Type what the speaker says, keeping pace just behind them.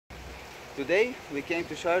Today we came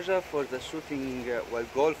to Sharjah for the shooting,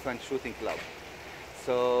 golf and shooting club.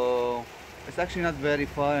 So it's actually not very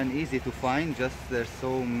far and easy to find, just there's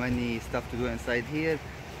so many stuff to do inside here.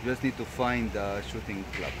 You just need to find the shooting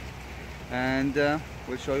club. And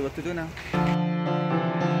we'll show you what to do now.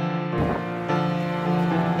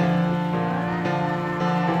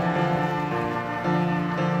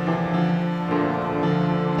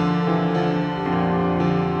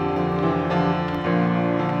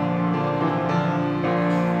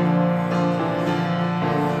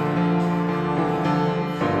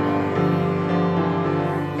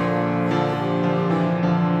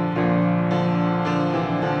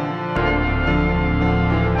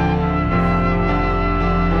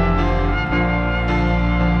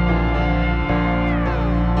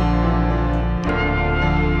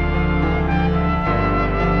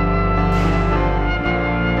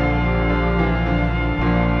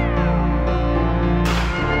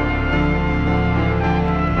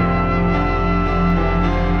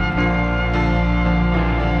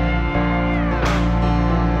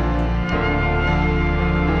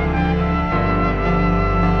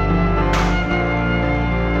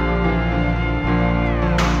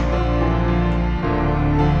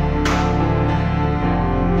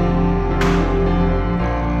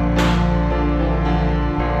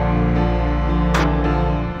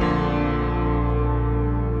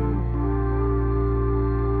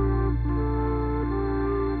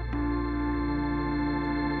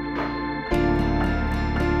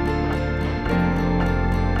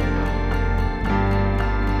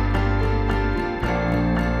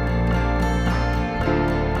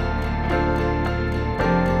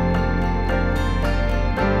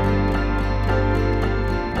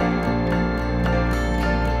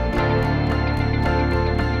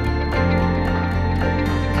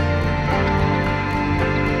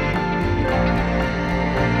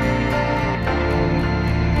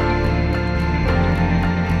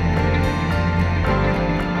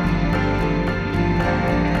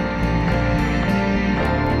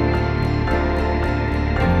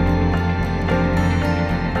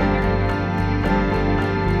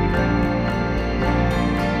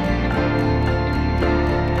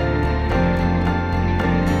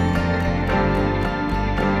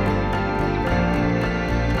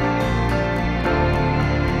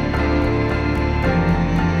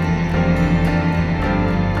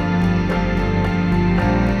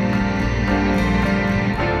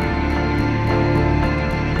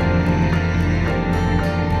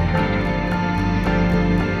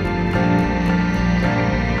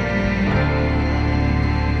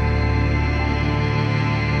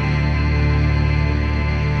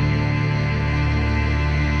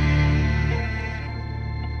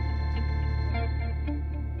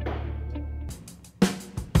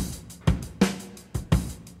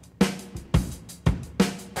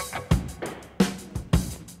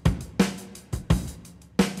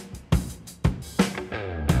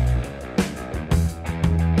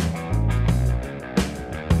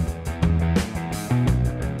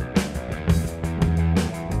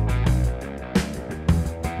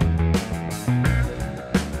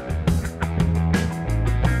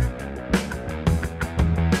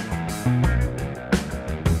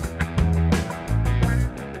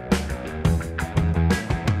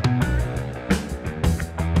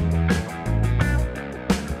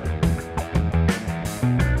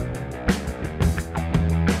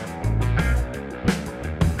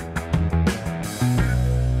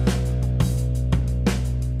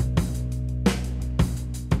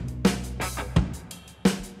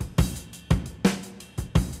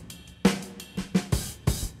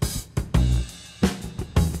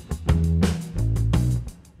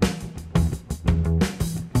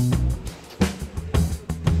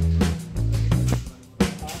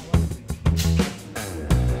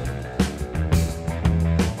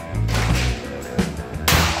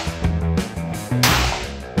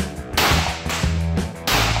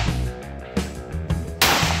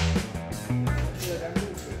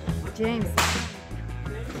 James.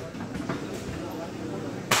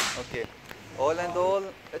 Okay, all in all,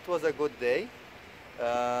 it was a good day.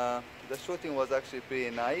 The shooting was actually pretty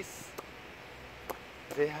nice.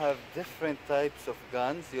 They have different types of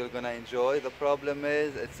guns you're gonna enjoy. The problem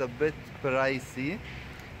is it's a bit pricey,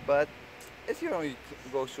 but if you don't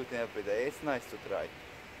go shooting every day, it's nice to try.